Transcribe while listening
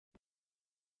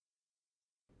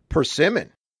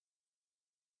Persimmon.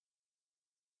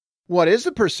 What is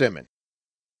a persimmon?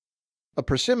 A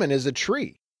persimmon is a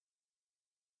tree.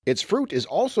 Its fruit is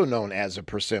also known as a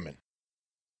persimmon.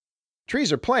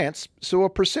 Trees are plants, so a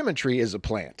persimmon tree is a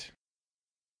plant.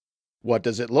 What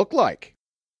does it look like?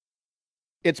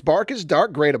 Its bark is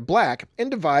dark gray to black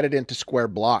and divided into square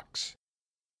blocks.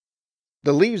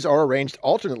 The leaves are arranged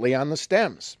alternately on the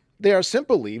stems. They are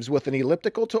simple leaves with an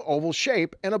elliptical to oval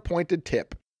shape and a pointed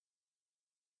tip.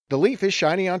 The leaf is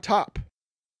shiny on top.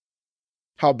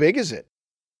 How big is it?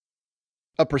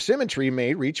 A persimmon tree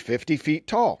may reach 50 feet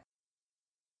tall.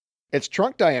 Its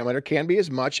trunk diameter can be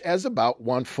as much as about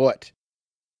 1 foot.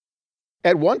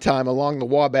 At one time along the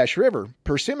Wabash River,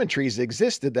 persimmon trees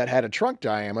existed that had a trunk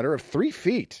diameter of 3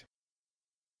 feet.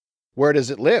 Where does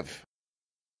it live?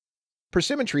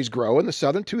 Persimmon trees grow in the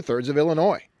southern two-thirds of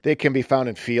Illinois. They can be found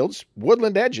in fields,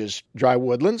 woodland edges, dry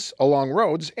woodlands, along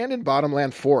roads, and in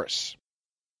bottomland forests.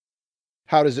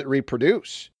 How does it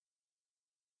reproduce?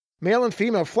 Male and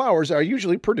female flowers are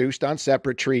usually produced on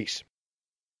separate trees.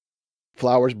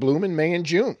 Flowers bloom in May and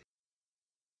June.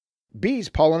 Bees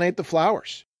pollinate the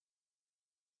flowers.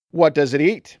 What does it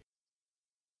eat?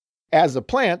 As a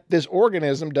plant, this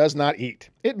organism does not eat.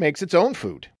 It makes its own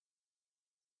food.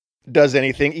 Does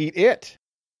anything eat it?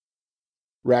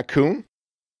 Raccoon,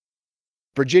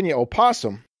 Virginia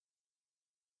opossum,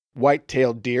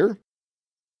 white-tailed deer,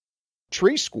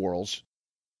 tree squirrels,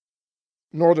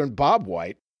 northern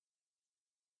bobwhite,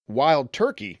 wild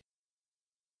turkey,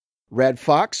 red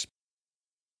fox,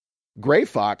 gray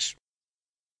fox,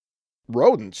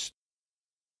 rodents,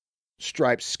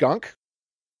 striped skunk,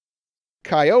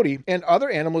 coyote, and other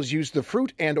animals use the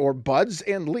fruit and/or buds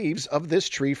and leaves of this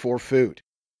tree for food.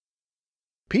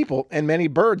 People and many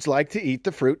birds like to eat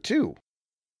the fruit too.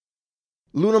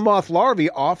 Luna moth larvae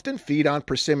often feed on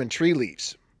persimmon tree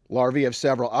leaves. Larvae of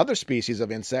several other species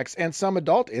of insects and some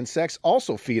adult insects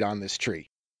also feed on this tree.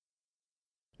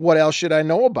 What else should I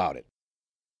know about it?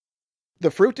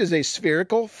 The fruit is a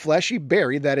spherical, fleshy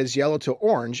berry that is yellow to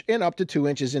orange and up to 2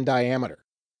 inches in diameter.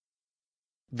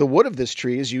 The wood of this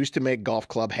tree is used to make golf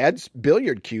club heads,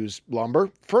 billiard cues, lumber,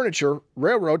 furniture,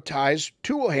 railroad ties,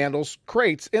 tool handles,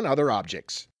 crates, and other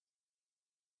objects.